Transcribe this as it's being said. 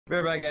Be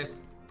right back, guys.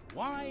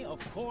 Why, of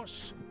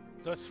course,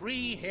 the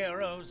three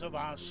heroes of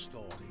our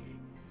story,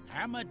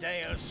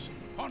 Amadeus,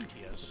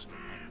 Pontius,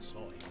 and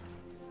Zoya.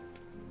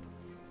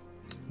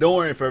 Don't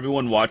worry, for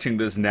everyone watching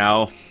this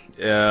now,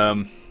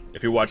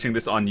 if you're watching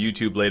this on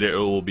YouTube later, it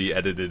will be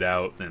edited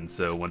out, and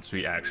so once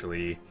we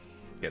actually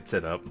get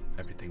set up,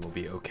 everything will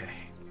be okay.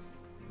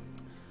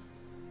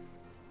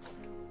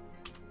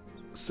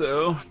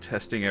 So,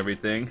 testing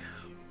everything.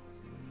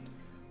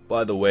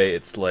 By the way,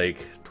 it's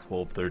like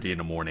 12:30 in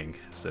the morning,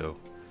 so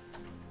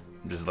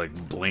I'm just like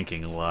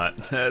blinking a lot.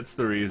 That's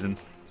the reason.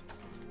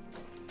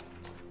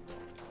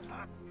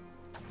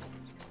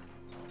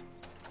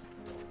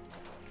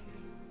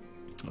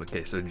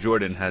 Okay, so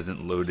Jordan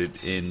hasn't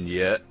loaded in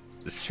yet.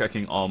 Just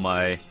checking all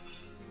my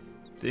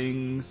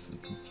things.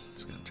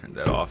 Just gonna turn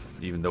that off,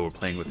 even though we're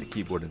playing with the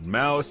keyboard and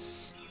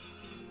mouse.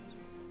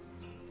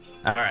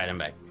 Alright, I'm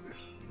back.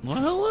 Well,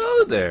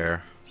 hello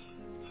there.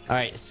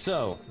 Alright,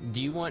 so,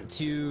 do you want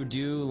to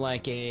do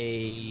like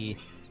a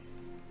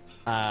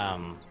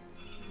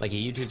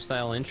YouTube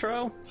style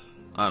intro?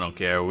 I don't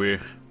care, we're...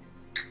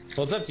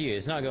 Well, it's up to you.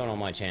 It's not going on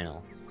my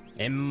channel.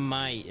 It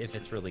might if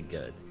it's really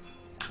good.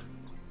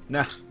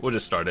 Nah, we'll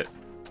just start it.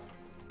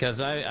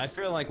 Because I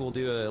feel like we'll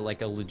do a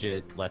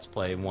legit Let's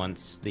Play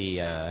once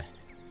the,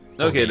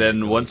 Okay,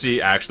 then once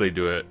we actually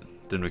do it,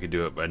 then we can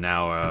do it, but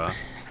now,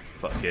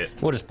 fuck it.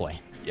 We'll just play.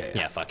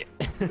 Yeah. Fuck it.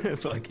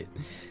 Fuck it.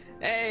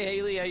 Hey,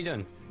 Haley, how you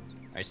doing?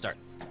 Alright, start.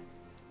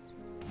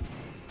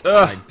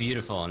 Alright,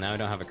 beautiful. Now I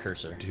don't have a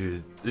cursor.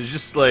 Dude, it's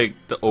just like,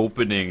 the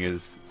opening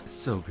is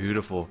so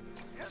beautiful.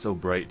 It's so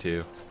bright,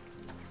 too.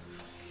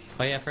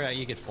 Oh yeah, I forgot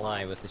you could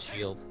fly with the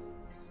shield.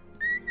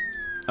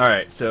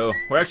 Alright, so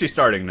we're actually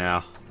starting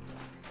now.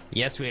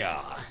 Yes, we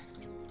are.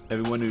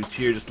 Everyone who's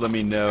here, just let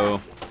me know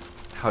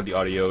how the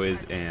audio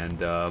is, and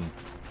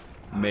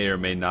may or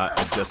may not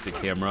adjust the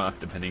camera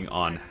depending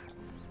on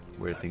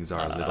where things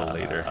are a little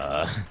later.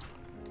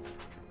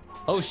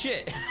 Oh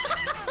shit!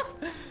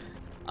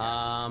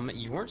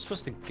 You weren't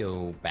supposed to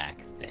go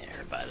back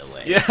there, by the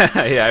way.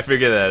 Yeah, I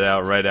figured that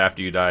out right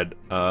after you died.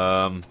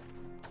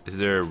 Is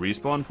there a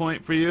respawn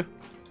point for you?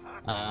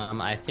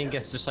 I think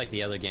it's just like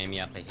the other game. You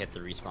have to hit the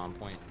respawn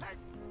point.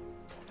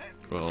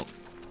 Well,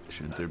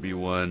 shouldn't there be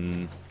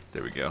one?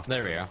 There we go.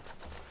 There we go.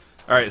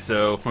 Alright,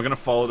 so we're gonna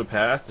follow the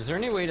path. Is there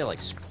any way to like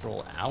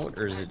scroll out,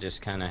 or is it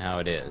just kind of how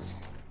it is?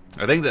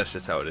 I think that's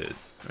just how it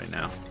is right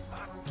now.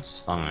 It's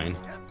fine.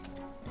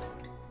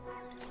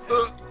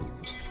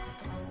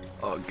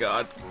 Oh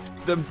god.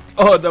 The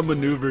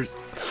maneuvers.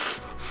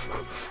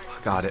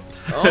 Got it.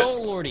 Oh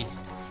lordy.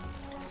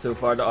 So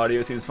far the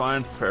audio seems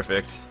fine.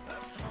 Perfect.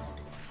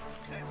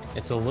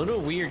 It's a little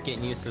weird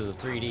getting used to the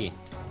 3D.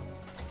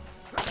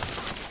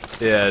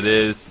 Yeah, it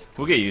is.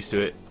 We'll get used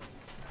to it.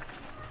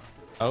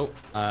 Oh,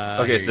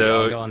 okay,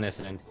 so I'll go on this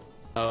end.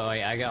 Oh,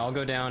 wait, I'll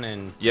go down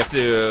and you have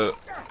to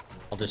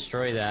I'll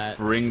destroy that.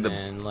 bring the.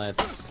 And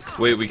let's.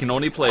 Wait, we can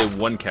only play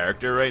one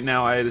character right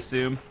now, I'd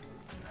assume.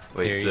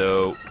 Wait, Here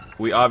so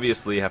we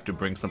obviously have to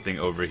bring something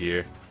over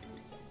here.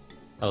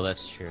 Oh,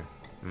 that's true.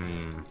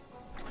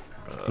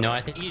 No,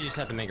 I think you just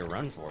have to make a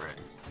run for it.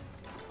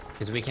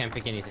 Because we can't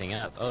pick anything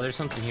up. Oh, there's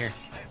something here.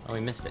 Oh, we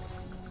missed it.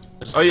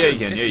 Oh yeah, you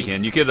can. Yeah, you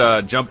can. You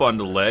could jump on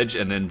the ledge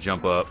and then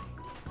jump up.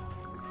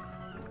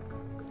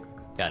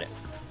 Got it.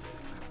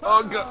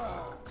 Oh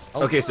god.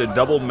 Oh. Okay, so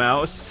double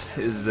mouse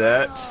is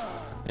that?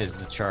 Is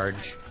the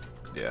charge.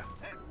 Yeah.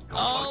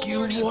 Oh, Fuck you,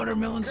 Lordy.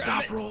 watermelon! Grab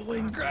Stop it.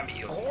 rolling. Grab me,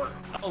 you whore.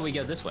 Oh, we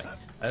go this way.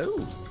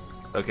 Oh.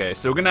 Okay,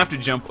 so we're gonna have to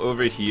jump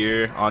over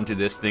here onto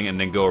this thing and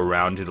then go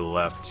around to the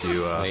left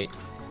to Wait.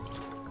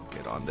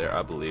 get on there,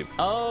 I believe.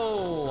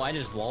 Oh, I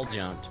just wall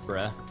jumped,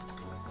 bruh.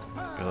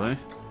 Really?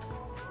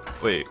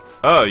 Wait.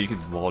 Oh, you can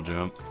wall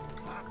jump.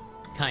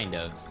 Kind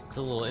of. It's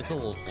a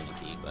little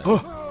finicky, but.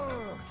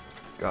 Oh.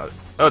 Got it.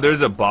 Oh,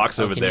 there's a box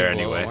over can there you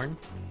blow a anyway. horn?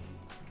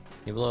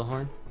 Can you blow a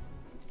horn?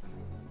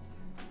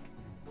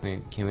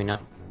 Wait, can we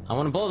not? I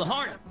want to blow the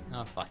horn!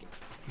 Oh, fuck it.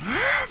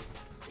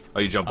 Oh,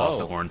 you jump off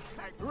the Oh. horn.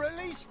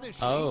 Release the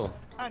sheep, Oh.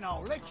 and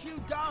I'll let you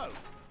go.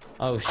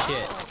 Oh,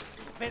 shit.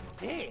 But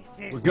this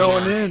is We're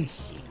going Hang on. in.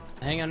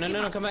 Hang on,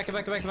 no, come back. We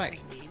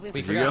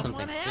you forgot go.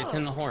 something. It's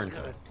in the horn.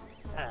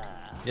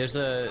 There's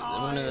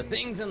one of the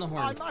things in the I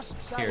horn.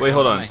 must say, Here. Wait,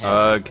 hold my on.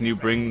 head. Can you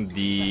bring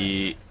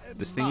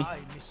this thingy? my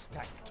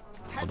mistake.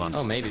 Hold on.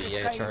 Oh, maybe,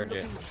 yeah, Same charge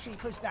it. looking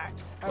sheep as that.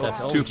 That's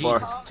around too far.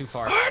 Jesus, too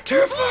far.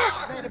 Too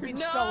far. They'd have been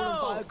No!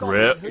 stolen by a guy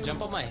Rip. who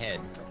Jump on my head.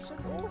 looks an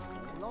awful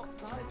lot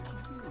like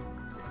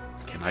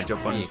you. Can I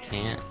jump You on?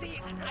 can't.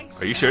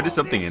 Are you sure there's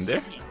something in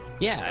there?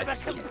 Yeah,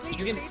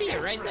 you can see it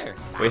right there.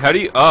 Wait, how do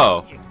you?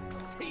 Oh,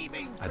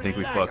 I think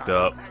we fucked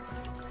up.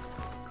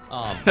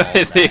 Oh, I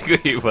ballsack.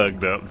 think we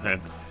fucked up,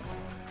 man.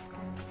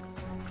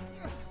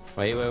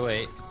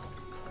 Wait.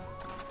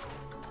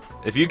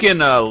 If you can,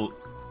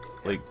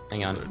 like,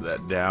 Hang on. put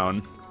that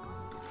down.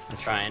 I'm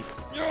trying.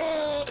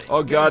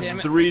 Oh god, damn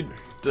it.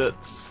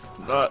 that's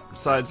not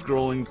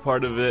side-scrolling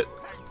part of it.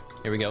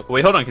 Here we go.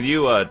 Wait, hold on. Can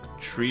you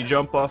tree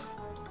jump off?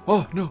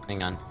 Oh no.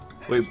 Hang on.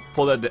 Wait,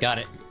 pull that down. Got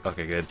it.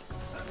 Okay, good.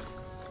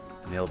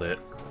 Nailed it.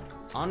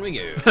 On we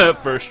go.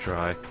 First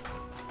try.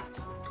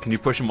 Can you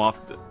push him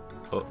off the...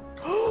 Oh.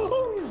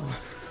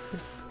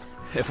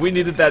 If we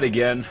needed that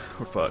again,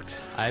 we're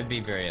fucked. I'd be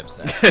very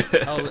upset.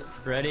 Oh,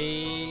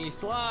 ready,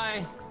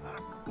 fly!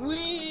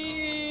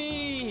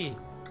 Whee!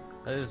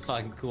 That is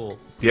fucking cool.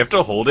 Do you have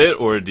to hold it,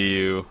 or do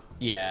you...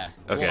 Yeah.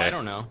 Okay. Well, I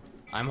don't know.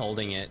 I'm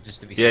holding it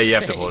just to be Yeah, safe. you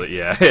have to hold it.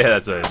 Yeah, yeah,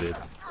 that's what I did.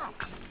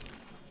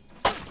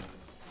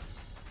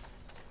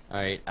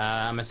 Alright,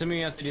 I'm assuming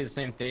you have to do the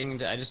same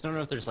thing. I just don't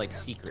know if there's, like,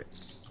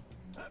 secrets.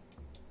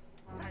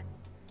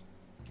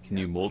 Can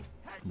you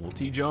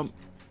multi-jump?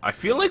 I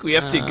feel like we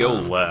have to go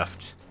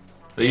left.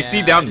 You yeah,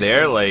 see down I there,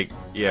 didn't- like,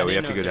 yeah, I we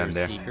have didn't to know go if down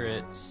there there.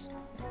 were Secrets.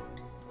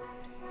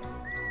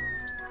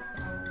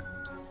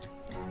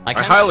 I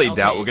highly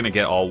doubt we're gonna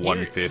get all Here's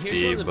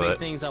 150, one of the big but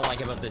things I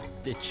like about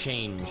the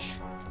change.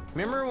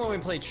 Remember when we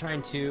played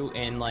Trine 2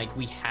 and like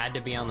we had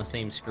to be on the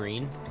same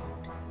screen?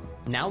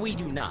 Now we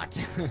do not.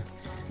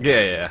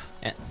 yeah.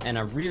 and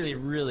I really,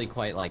 really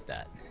quite like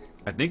that.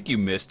 I think you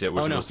missed it.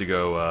 We're supposed to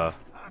go.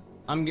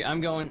 I'm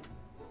going.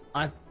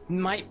 I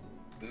might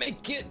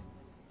make it.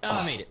 Oh,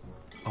 I made it.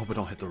 Oh, but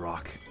don't hit the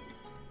rock.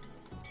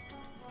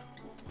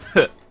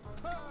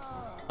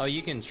 Oh,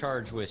 you can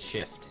charge with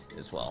shift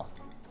as well.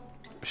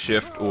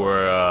 Shift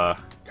or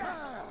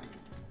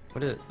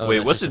What is it? Oh, wait,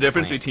 that's what's the just a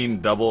difference plant.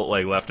 between double,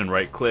 like left and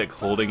right click,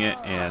 holding it,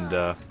 and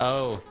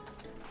Oh,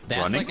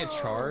 that's running? like a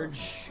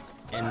charge,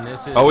 and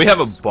this is. Oh, we have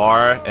a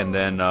bar and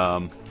then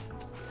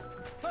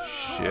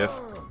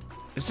shift.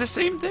 It's the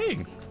same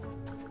thing.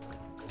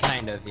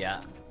 Kind of,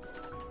 yeah.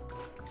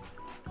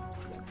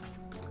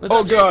 What's Oh,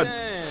 up, God.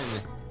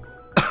 Jason?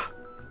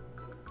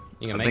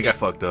 You I can make think it. I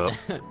fucked up.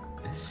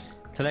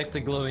 Collect the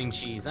glowing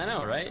cheese. I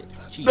know, right?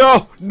 It's cheese.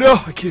 No,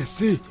 I can't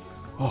see.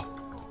 Oh,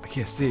 I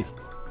can't see.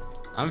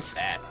 I'm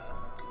fat.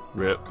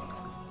 Rip.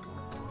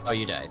 Oh,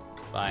 you died.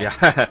 Bye.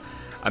 Yeah,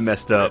 I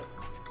messed up.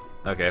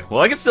 Okay,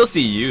 well I can still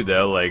see you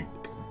though. Like,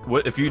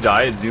 what if you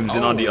die? It zooms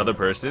in on the other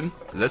person.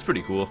 So that's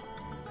pretty cool.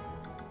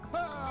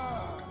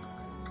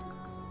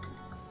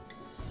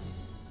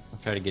 I'll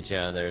try to get you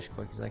out of there as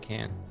quick as I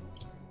can.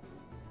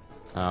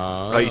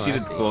 Oh, you see I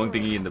the glowing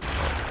thingy in the.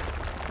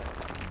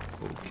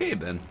 Okay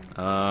then.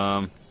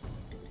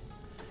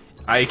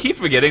 I keep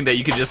forgetting that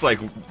you can just like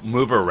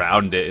move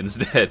around it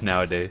instead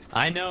nowadays.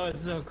 I know,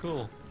 it's so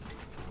cool.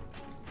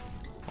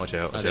 Watch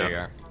out! Oh, Watch there out! you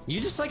are.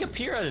 You just like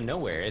appear out of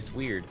nowhere. It's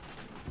weird.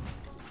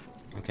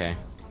 Okay.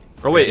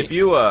 Oh wait, Ready? if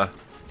you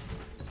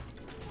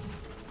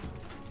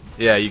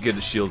yeah, you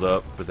could shield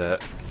up for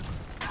that.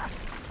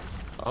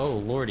 Oh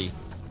lordy,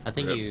 I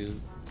think Rip. you.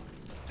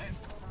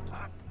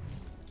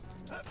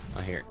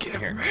 Oh here, Give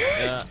here. me!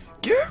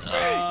 Give me!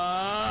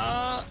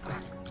 Uh...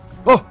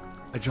 Oh,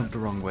 I jumped the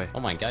wrong way. Oh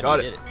my god,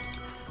 Got you it. did it.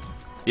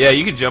 Yeah,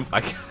 you can jump.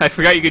 I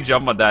forgot you could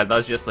jump on that. That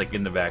was just like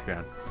in the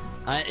background.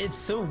 It's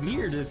so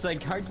weird. It's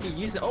like hard to get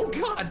used to. Oh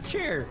god,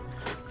 chair.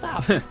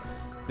 Stop.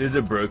 There's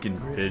a broken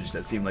bridge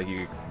that seemed like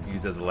you could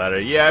use as a ladder.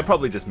 Yeah, I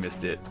probably just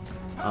missed it.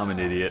 I'm an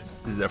idiot.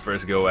 This is our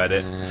first go at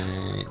it. I'll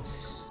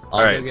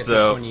Alright, go get so-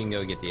 this one, you can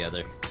go get the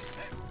other.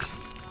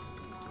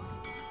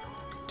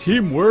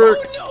 Teamwork!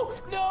 Oh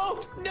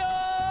no! No!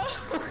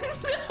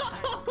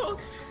 No!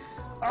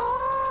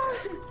 Ah!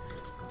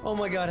 Oh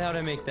my god, how'd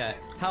I make that?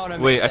 How'd I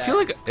make Wait, that? I feel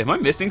like, am I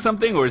missing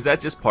something, or is that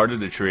just part of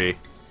the tree?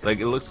 Like,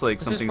 it looks like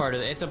This something. is part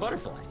of it. It's a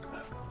butterfly.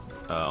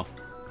 Oh.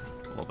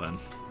 Well then.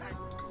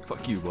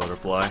 Fuck you,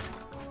 butterfly.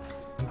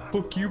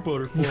 Fuck you,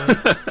 butterfly.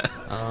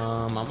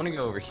 I'm gonna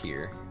go over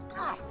here.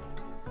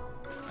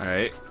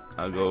 Alright,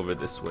 I'll go over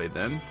this way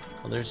then.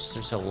 Well,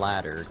 there's a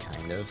ladder,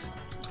 kind of.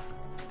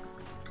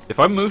 If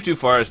I move too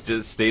far, it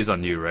just stays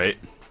on you, right?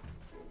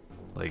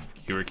 Like,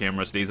 your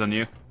camera stays on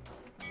you?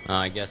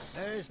 I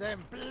guess. There's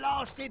them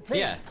blasted things.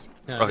 Yeah.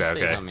 No, it Okay, just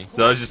stays okay. on me.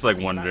 So I was just like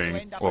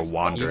wondering, or You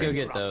wandering. go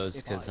get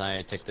those, because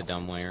I took the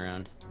dumb way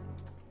around.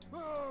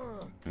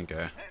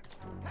 Okay.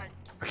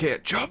 Okay,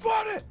 jump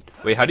on it!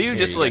 Wait, how do you Here,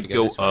 just you like gotta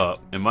go go this way.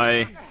 up? Am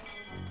I...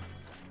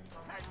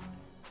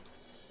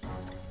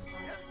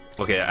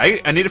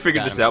 Okay, I need to figure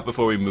Got this him. out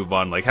before we move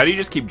on. Like, how do you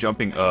just keep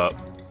jumping up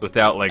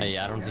without like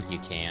Yeah, I don't think you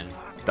can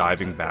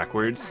diving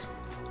backwards?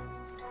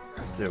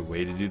 Is there a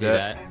way to do do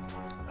that?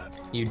 that.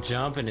 You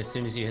jump, and as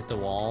soon as you hit the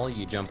wall,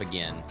 you jump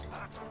again.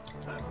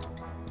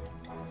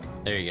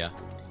 There you go.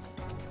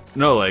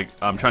 No, like,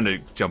 I'm trying to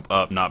jump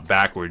up, not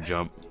backward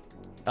jump.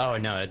 Oh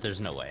no, there's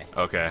no way.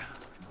 Okay.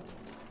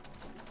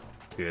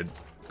 Good,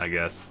 I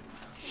guess.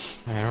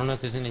 I don't know if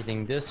there's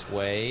anything this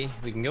way.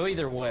 We can go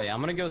either way. I'm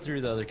gonna go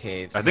through the other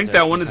cave. I think 'cause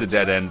that see one is a something-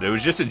 dead end. There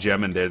was just a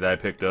gem in there that I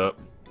picked up.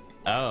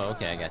 Oh,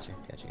 okay, I got you.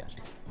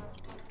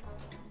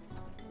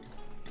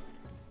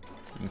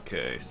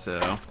 Okay, so...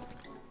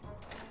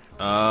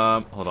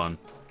 hold on.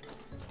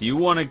 Do you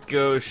want to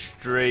go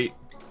straight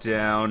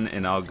down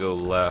and I'll go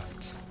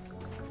left?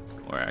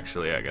 Or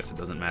actually, I guess it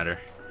doesn't matter.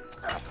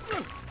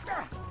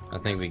 I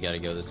think we gotta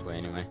go this way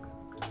anyway.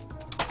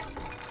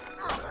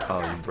 Oh,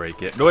 you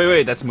break it. No,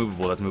 wait, that's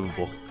movable, that's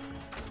movable.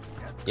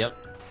 Yep.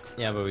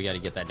 Yeah, but we gotta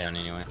get that down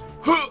anyway.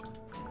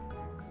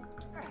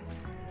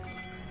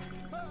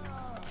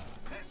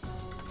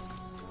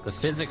 The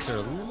physics are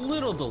a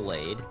little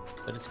delayed,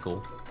 but it's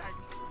cool.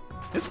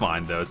 It's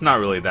fine though. It's not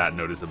really that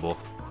noticeable.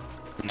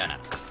 No.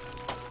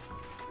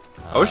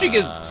 I wish you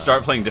could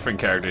start playing different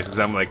characters because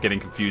I'm like getting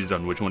confused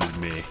on which one is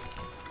me.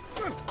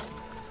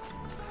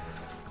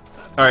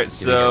 All right,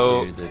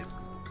 so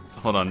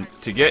hold on.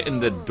 To get in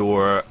the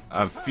door,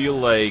 I feel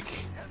like.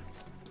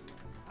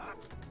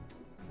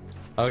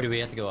 Oh, do we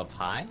have to go up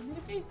high?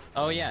 Maybe?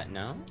 Oh yeah,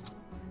 no.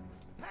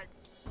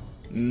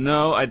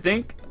 No, I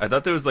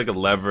thought there was like a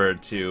lever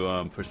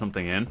to put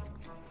something in.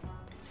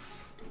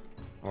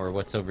 Or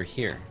what's over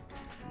here?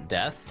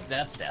 Death?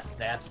 That's death.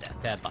 That's death.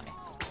 Bad bye.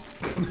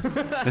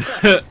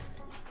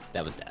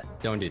 That was death.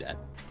 Don't do that.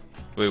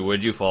 Wait,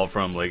 where'd you fall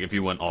from? Like, if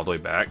you went all the way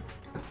back?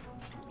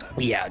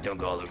 Yeah, don't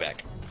go all the way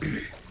back.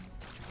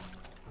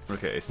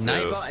 Okay, so...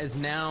 Nightbot is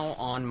now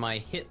on my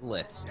hit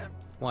list.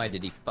 Why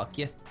did he fuck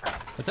you?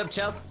 What's up,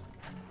 Chels?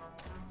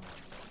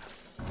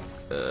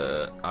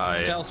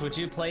 Chels, would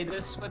you play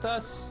this with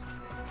us?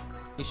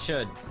 You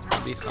should.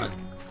 It'd be fun.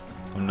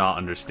 I'm not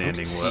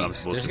understanding what I'm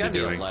supposed to be doing.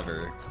 There's gotta be a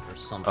lever or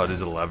something. Oh,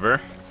 there's a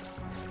lever?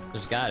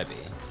 There's gotta be.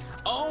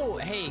 Oh,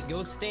 hey,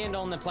 go stand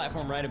on the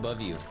platform right above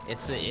you.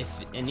 If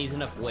it needs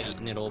enough weight,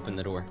 and it'll open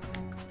the door.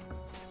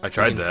 I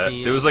tried that.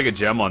 There was like a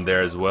gem on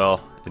there as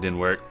well. It didn't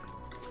work.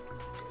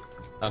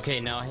 Okay,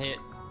 now hit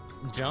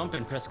jump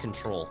and press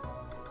control.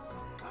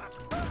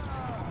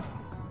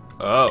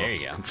 Oh, there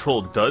you go.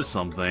 Control does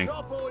something.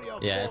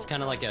 Yeah, it's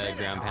kind of like a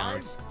ground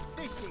pound.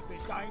 This ship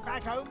is going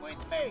back home with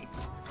me.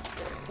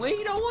 Wait,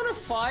 you don't want to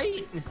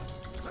fight?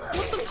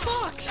 What the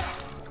fuck?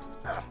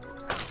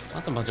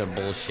 That's a bunch of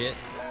bullshit.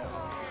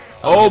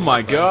 Oh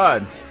my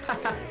god.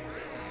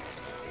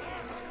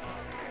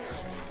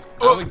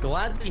 I would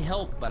gladly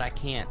help, but I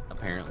can't,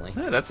 apparently.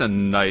 Yeah, that's a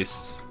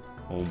nice...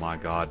 Oh my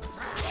god.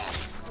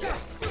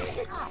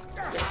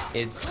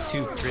 It's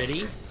too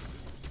pretty.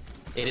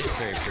 It is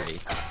very pretty.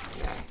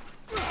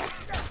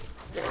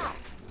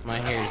 My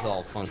hair's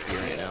all funky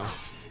right now.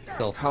 It's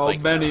all How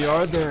spiked many up.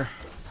 are there?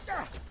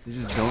 They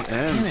just don't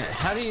end. Damn it,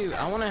 how do you...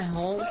 I want to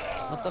help.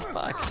 What the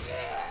fuck?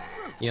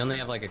 You only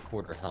have like a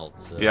quarter health,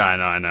 so... Yeah,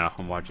 I know.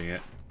 I'm watching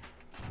it.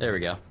 There we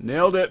go.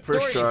 Nailed it,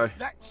 first Story. try.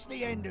 That's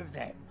the end of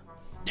them.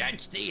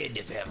 That's the end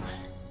of him.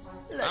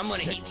 Let's I'm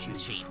gonna set eat you the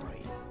sheep.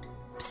 free.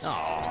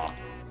 Aww.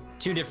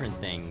 Two different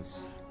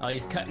things. Oh,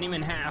 he's cutting him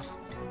in half.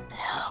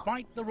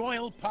 Despite the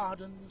royal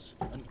pardons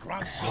and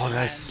grants Oh, of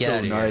that's Get so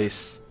outta here.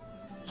 nice.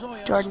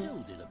 Zoya Jordan. still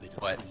did a bit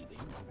of What? thieving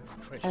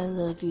from treasure. I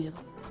love you.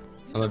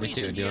 I love you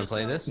too. Do you want to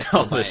play this?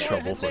 All this Why?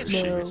 trouble for a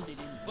sheep. No.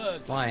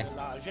 Why?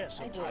 I do,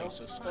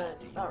 but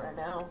not right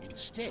now.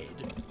 Instead,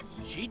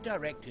 she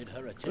directed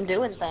her attention I'm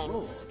doing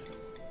things.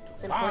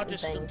 to far Important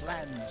distant things.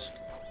 lands,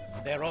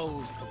 their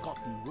old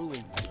forgotten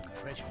ruins and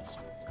treasures.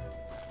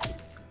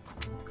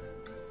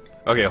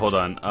 Okay, hold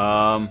on.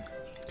 Alright,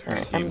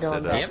 Game I'm going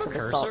setup. Do you back have a to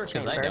the salt cursor?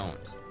 Because I chamber. don't.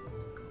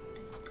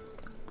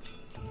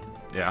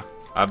 Yeah,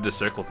 I have the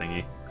circle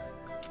thingy.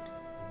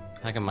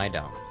 How come I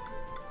don't?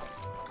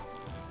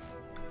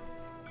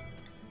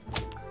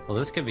 Well,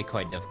 this could be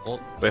quite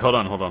difficult. Wait, hold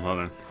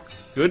on.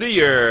 Go to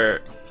your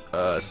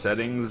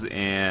settings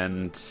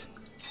and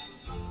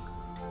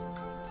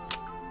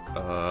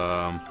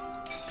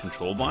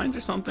control binds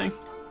or something.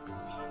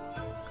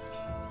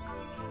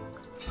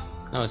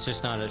 No, it's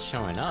just not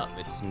showing up.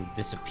 It's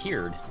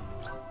disappeared.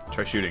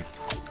 Try shooting.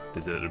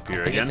 Does it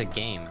appear I think again? it's a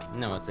game.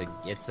 No,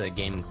 it's a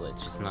game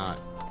glitch. It's not.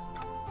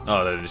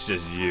 Oh, that is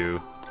just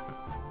you.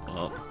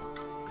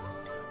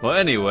 Well,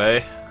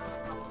 anyway.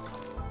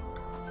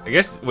 I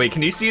guess. Wait,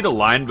 can you see the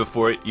line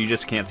before you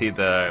just can't see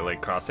the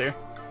like crosshair?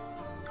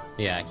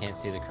 Yeah, I can't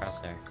see the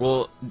crosshair.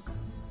 Well,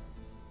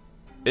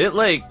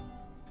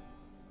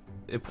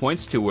 it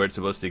points to where it's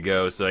supposed to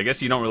go, so I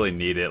guess you don't really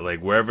need it.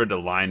 Like wherever the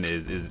line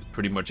is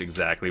pretty much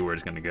exactly where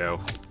it's gonna go.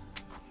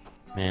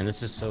 Man,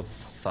 this is so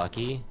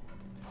fucky.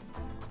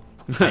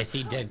 I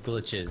see dead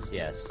glitches.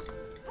 Yes.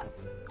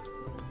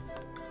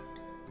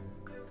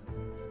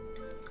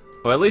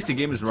 Well, at least the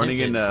game is running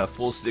in Tempted.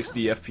 full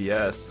 60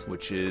 FPS,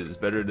 which is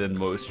better than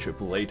most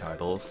AAA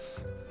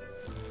titles.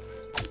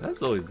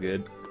 That's always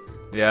good.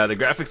 Yeah, the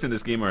graphics in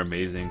this game are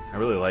amazing. I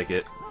really like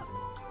it.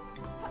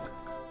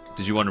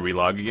 Did you want to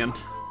relog again?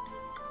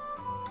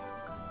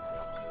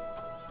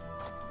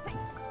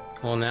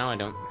 Well, now I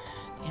don't.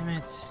 Damn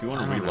it. If you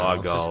want I to don't know. relog,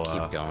 Let's I'll. just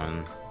keep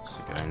going. It's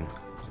fine.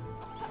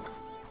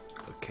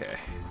 Okay.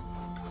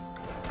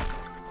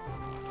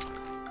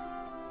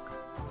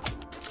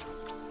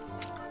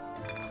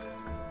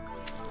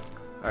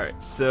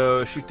 Alright,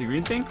 so shoot the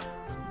green thing?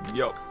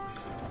 Yo.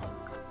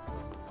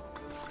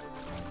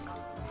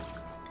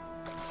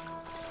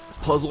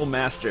 Puzzle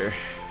master.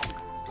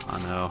 Oh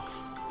no.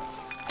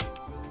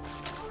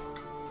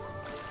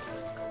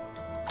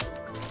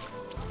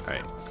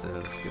 Alright, so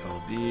let's get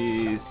all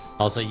these.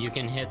 Also, you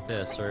can hit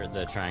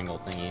the triangle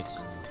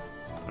thingies.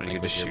 You can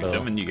with just your shoot bow.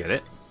 them and you get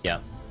it. Yeah.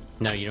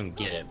 No, you don't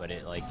get it, but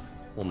it like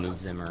will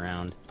move them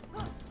around.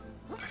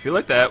 I feel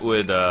like that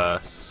would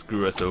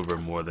screw us over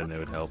more than it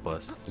would help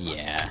us.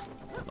 Yeah.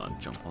 Hold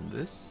on, jump on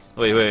this.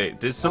 Wait,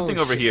 there's something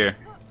over shit. here.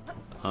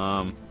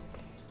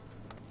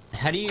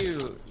 How do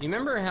you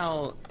remember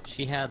how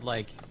she had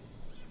like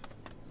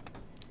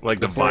Like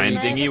the Before vine you-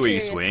 I have a thingy where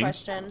you serious swing?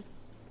 Question.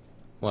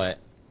 what?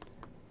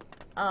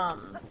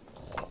 I'm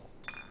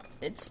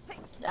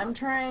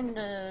trying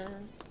to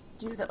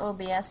do the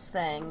OBS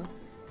thing,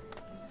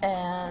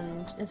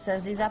 and it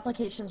says these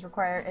applications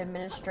require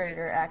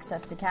administrator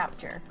access to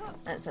capture.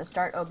 And it says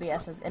start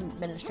OBS as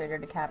administrator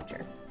to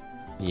capture.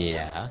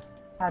 Yeah.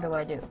 How do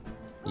I do?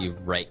 You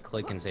right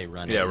click and say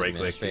run Yeah, as right click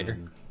administrator.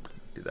 and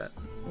do that.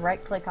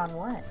 Right click on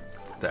what?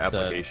 The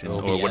application The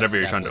or OBS whatever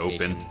you're trying to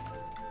open. application.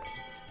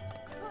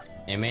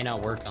 It may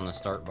not work on the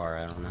start bar,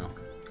 I don't know.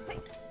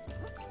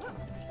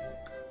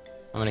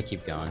 I'm gonna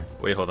keep going.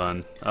 Wait, hold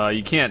on.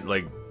 You can't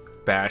like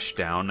bash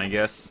down, I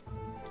guess.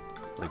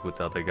 Like with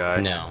the other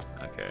guy. No.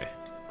 Okay.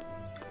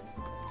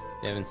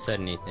 They haven't said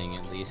anything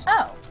at least.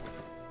 Oh!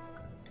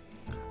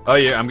 Oh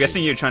yeah, I'm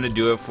guessing you're trying to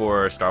do it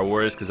for Star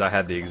Wars because I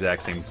had the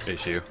exact same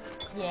issue.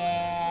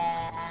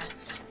 Yeah.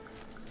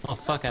 Oh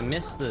fuck, I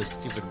missed the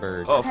stupid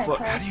bird. Oh Okay, fuck!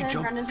 so How I do you said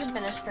jump? run as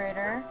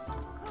administrator.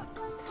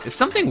 It's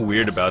something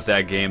weird about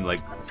that game. Like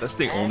that's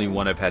the only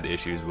one I've had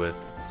issues with.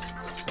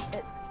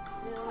 It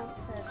still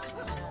said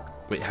no.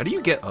 Wait, how do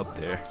you get up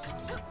there?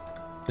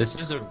 This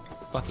is a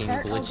fucking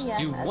Start glitch.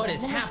 OBS Dude, as what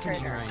is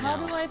happening administrator. right How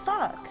now? do I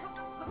fuck?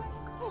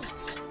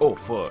 Oh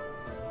fuck!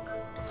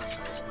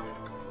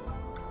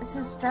 It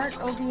says start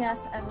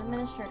OBS as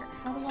administrator.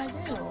 How do I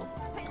do?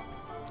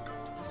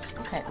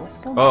 Okay, well,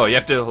 hold Oh, on. you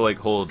have to like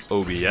hold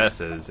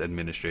OBS as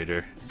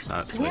administrator,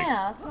 not like.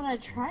 Yeah, that's what I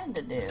tried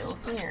to do.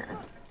 Here.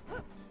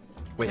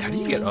 Wait, how do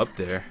you get up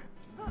there?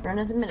 Run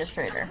as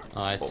administrator.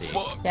 Oh, I see.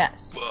 Fuck!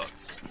 Yes. Fuck.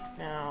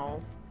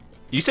 No.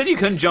 You said you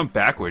couldn't jump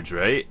backwards,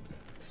 right?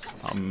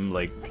 I'm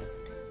like.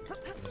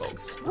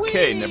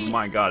 Okay, never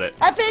mind. Got it.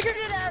 I figured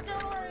it out.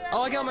 Don't worry.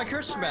 Oh, I got my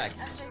cursor back.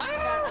 I figured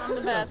it out. I'm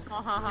the best.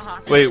 Ha ha ha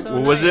ha. Wait, so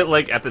was nice. it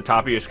like at the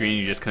top of your screen?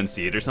 You just couldn't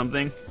see it or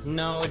something?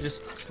 No, it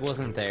just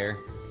wasn't there.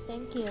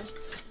 Thank you.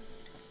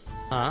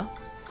 Huh?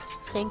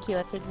 Thank you.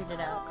 I figured it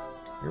out.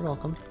 You're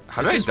welcome.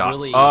 How This did I is die?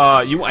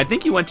 really- I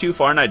think you went too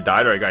far and I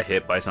died, or I got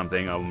hit by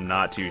something. I'm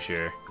not too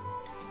sure.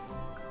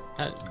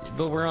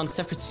 But we're on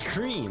separate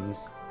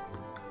screens.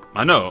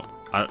 I know.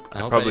 I I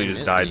hope probably I didn't just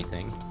miss died.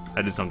 anything.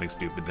 I did something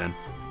stupid then.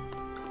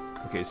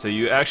 Okay, so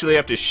you actually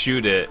have to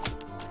shoot it.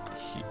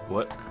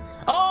 What?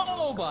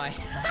 Oh, bye.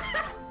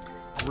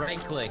 Right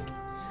click.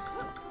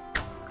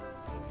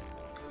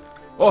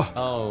 Oh!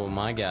 Oh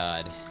my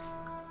god.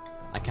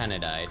 I kinda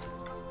died.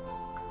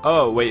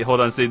 Oh, wait,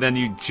 hold on. So then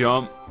you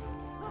jump.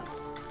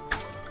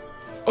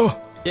 Oh!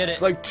 Did It's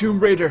it. like Tomb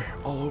Raider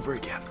all over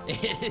again.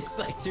 It's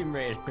like Tomb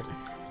Raider.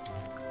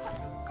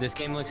 This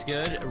game looks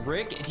good.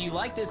 Rick, if you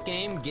like this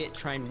game, get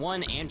Trine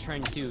 1 and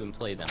Trine 2 and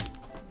play them.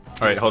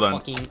 Alright, hold on.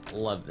 Fucking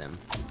love them.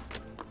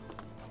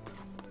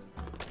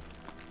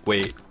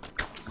 Wait.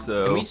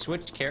 So. Can we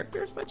switch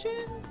characters by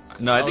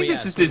chance? No, I Oh, think yeah,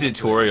 this is the switch into it.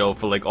 tutorial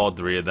for like all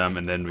three of them,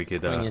 and then we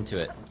could. Going into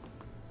it.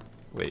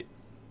 Wait.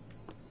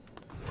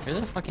 Where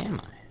the fuck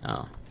am I?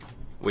 Oh.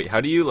 Wait,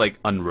 how do you like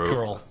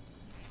unrope?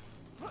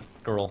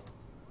 Girl.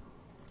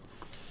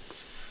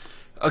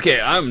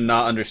 Okay, I'm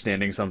not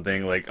understanding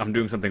something. Like, I'm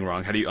doing something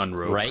wrong. How do you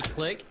unrope? Right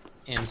click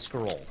and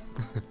scroll.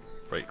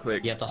 Right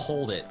click. You have to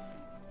hold it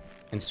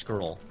and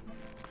scroll.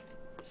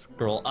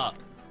 Scroll up.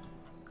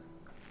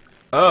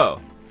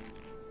 Oh.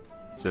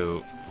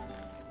 So,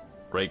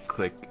 right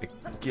click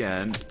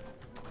again.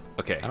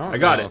 Okay, I don't I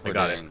got know it. if I we're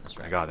got doing it. this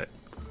right. I got it.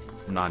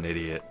 I'm not an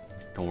idiot.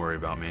 Don't worry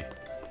about me.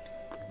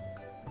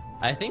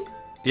 I think.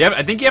 Yeah,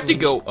 I think you have to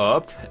go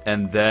up,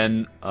 and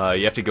then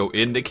you have to go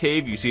in the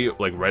cave. You see it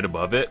like right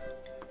above it.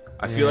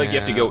 I feel like you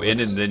have to Yeah, go in,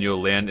 let's- and then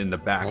you'll land in the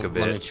back of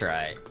Let me it.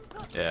 try.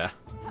 Yeah.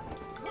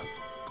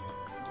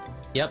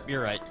 Yep,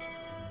 you're right.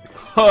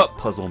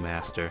 Puzzle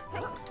master.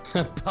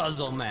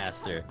 Puzzle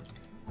master.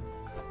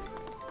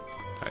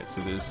 Alright,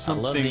 so there's I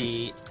love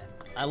something.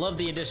 I love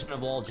the addition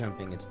of wall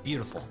jumping. It's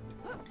beautiful.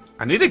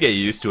 I need to get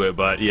used to it,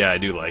 but yeah, I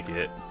do like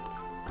it.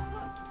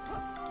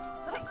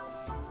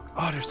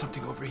 Oh, there's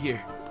something over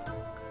here.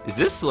 Is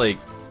this like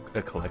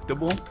a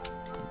collectible?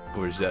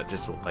 Or is that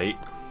just a light?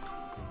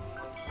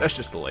 That's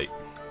just a light.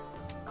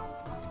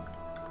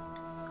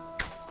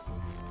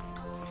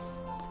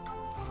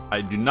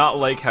 I do not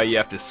like how you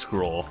have to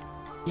scroll.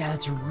 Yeah,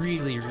 that's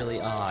really,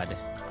 really odd.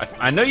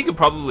 I know you could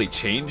probably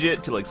change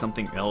it to like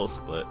something else,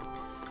 but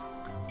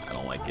I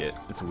don't like it.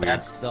 It's weird.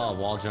 That's still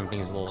wall jumping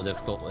is a little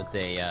difficult with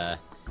a.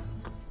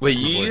 Wait,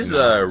 you keyboard use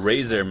and a mouse.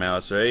 Razer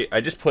mouse, right?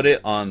 I just put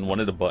it on one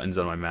of the buttons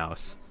on my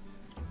mouse.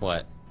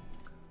 What?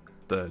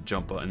 The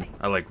jump button.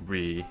 I like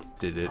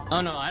redid it.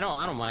 Oh no, I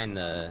don't mind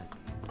the.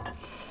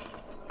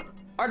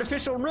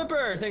 Artificial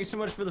Ripper, thanks so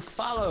much for the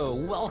follow.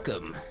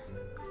 Welcome.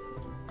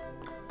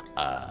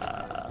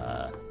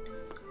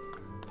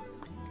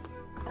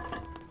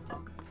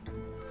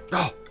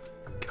 Oh,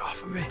 get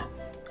off of me.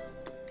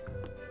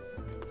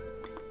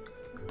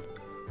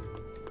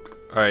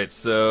 Alright,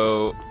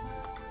 so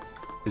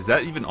is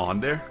that even on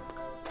there?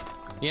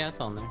 Yeah, it's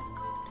on there.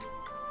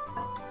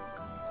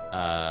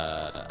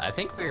 I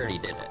think we already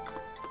did it.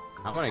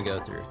 I'm gonna go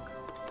through.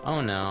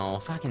 Oh no,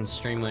 fucking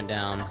stream went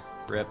down.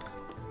 Rip.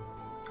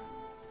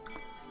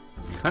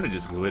 Kind of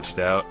just glitched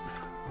out.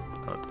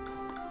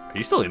 Are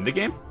you still in the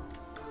game?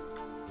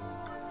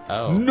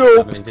 Oh.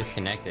 Nope. I've been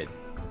disconnected.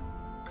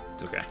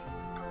 It's okay.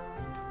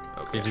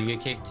 Did you get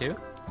kicked too?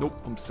 Nope,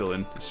 I'm still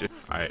in. It's just...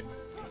 Alright.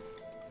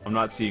 I'm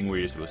not seeing where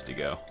you're supposed to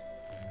go.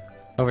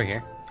 Over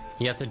here.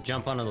 You have to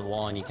jump onto the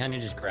wall and you kind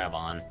of just grab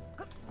on.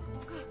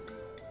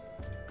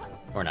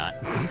 Or not.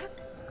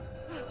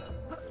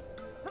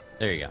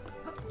 There you go.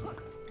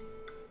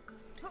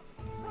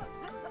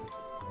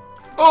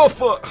 Oh,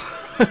 fuck!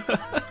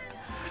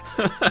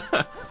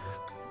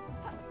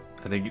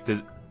 I think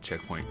there's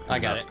checkpoint. I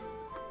got it.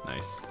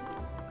 Nice.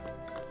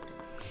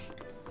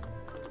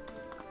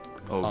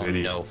 Oh, Oh,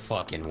 goody. no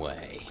fucking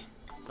way.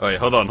 Oh, wait,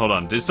 hold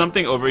on. There's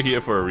something over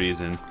here for a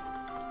reason.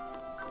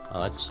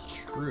 Oh, that's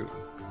true.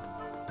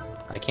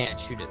 I can't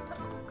shoot it.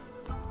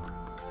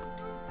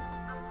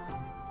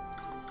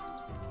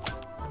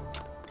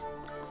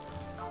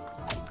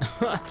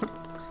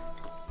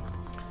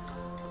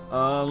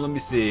 Let me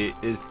see.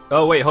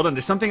 Oh wait, hold on.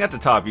 There's something at the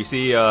top. You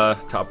see,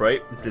 top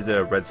right? There's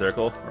a red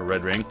circle or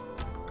red ring.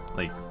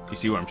 Like, you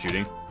see where I'm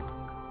shooting?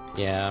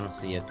 Yeah, I don't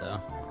see it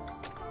though.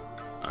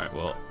 All right.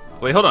 Well,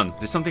 wait, hold on.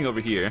 There's something over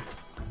here.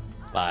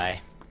 Bye.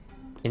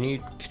 Can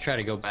you try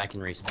to go back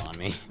and respawn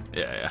me?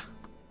 Yeah.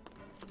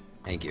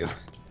 Thank you.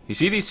 You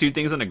see these two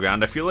things on the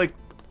ground? I feel like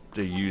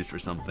they're used for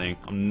something.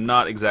 I'm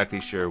not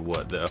exactly sure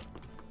what though.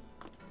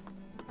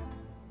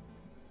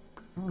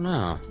 Oh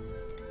no.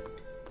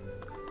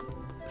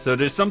 So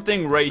there's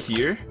something right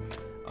here,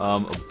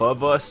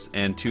 above us,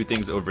 and two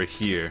things over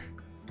here.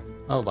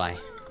 Oh, bye.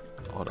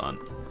 Hold on.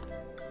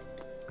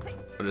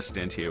 I'll just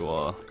stand here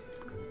while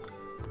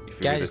you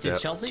figure Guys, this did out.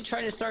 Chelsea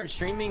try to start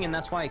streaming and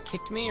that's why it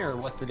kicked me, or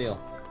what's the deal?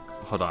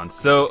 Hold on.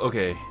 So,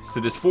 okay. So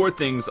there's 4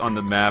 things on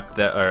the map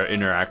that are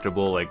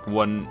interactable, like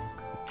one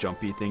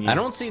jumpy thingy. I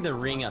don't see the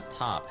ring up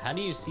top. How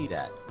do you see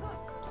that?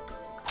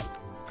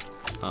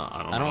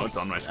 I don't know. It's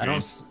on my screen.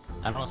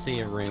 I don't see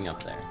a ring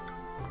up there.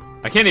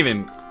 I can't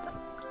even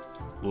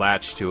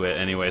latch to it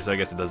anyway, so I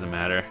guess it doesn't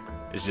matter.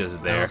 It's just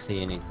I there. don't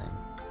see anything.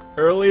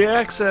 Early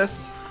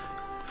access.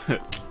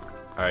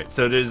 Alright,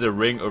 so there's a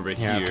ring over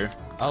here.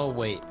 Oh,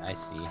 wait. I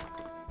see.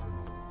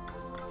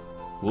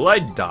 Will I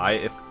die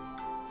if...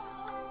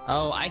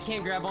 Oh, I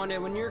can't grab onto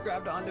it when you're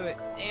grabbed onto it.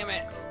 Damn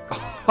it.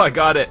 Oh, I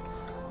got it.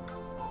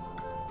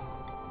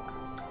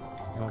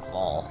 Don't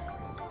fall.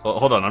 Well,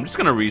 hold on, I'm just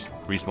gonna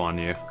respawn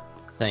you.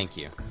 Thank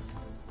you.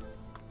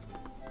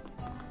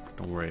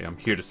 Don't worry, I'm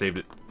here to save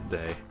the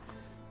day.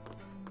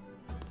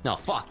 No,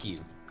 fuck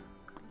you.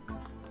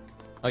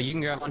 Oh, you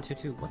can grab onto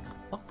too. What the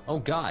fuck? Oh,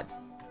 God.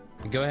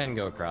 Go ahead and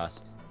go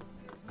across.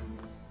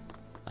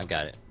 I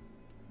got it.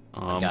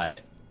 I got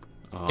it.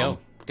 Go.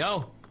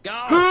 Go.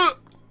 Go!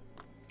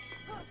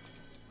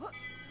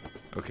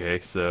 Okay,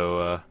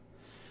 so,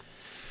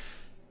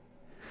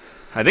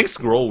 I think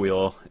scroll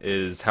wheel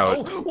is how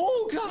it...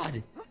 Oh,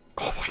 God!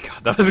 Oh my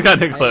god, that was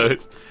kind of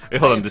close. Wait,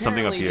 hold on, there's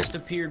something up I here. just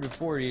appeared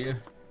before you.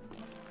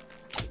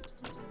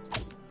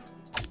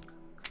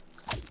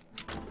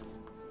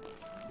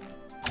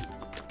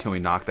 Can we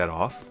knock that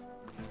off?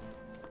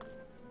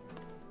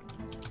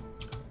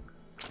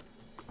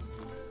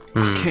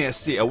 I can't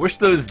see. I wish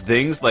those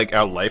things, like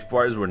our life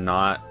bars, were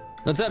not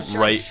Let's have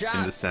right shot.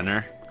 in the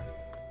center.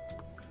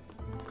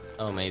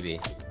 Oh, maybe.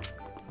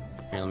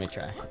 Here, let me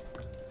try.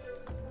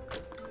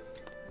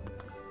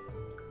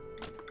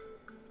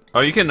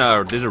 Oh, you can,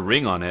 there's a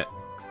ring on it.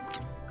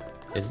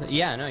 Is it?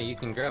 Yeah, no, you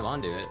can grab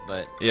onto it,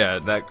 but... Yeah,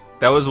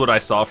 that was what I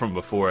saw from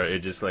before. It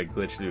just, like,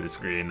 glitched through the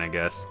screen, I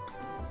guess.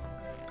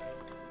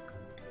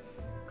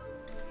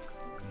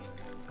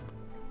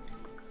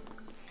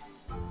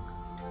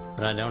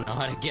 But I don't know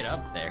how to get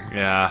up there.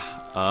 Yeah,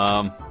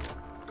 Oh.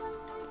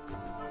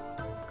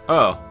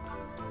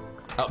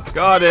 Oh.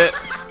 Got it!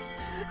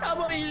 How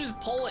about you just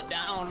pull it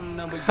down and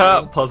then we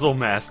Ha, go? puzzle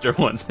master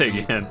once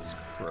again. Jesus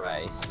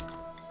Christ.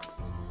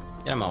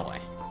 Get out of my way.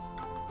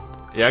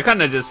 Yeah, I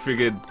kind of just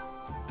figured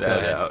that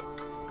ahead. out.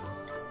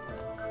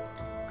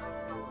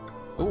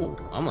 Ooh,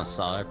 I almost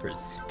saw Emperor's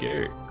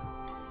skirt.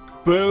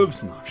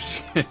 Boobs? No,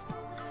 shit.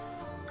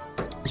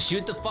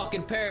 Shoot the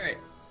fucking parrot!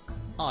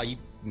 Oh, you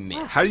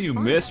missed. How do you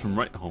miss from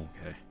right? Oh,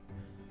 okay.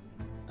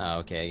 Oh,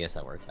 okay, I guess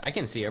that worked. I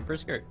can see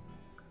Emperor's skirt.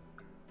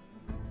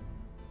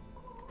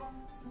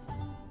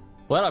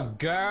 What up,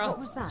 girl? What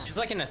was that? She's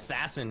like an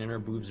assassin and her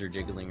boobs are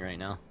jiggling right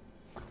now.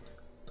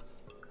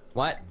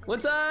 What?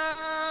 What's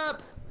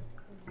up?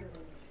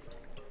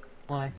 Why?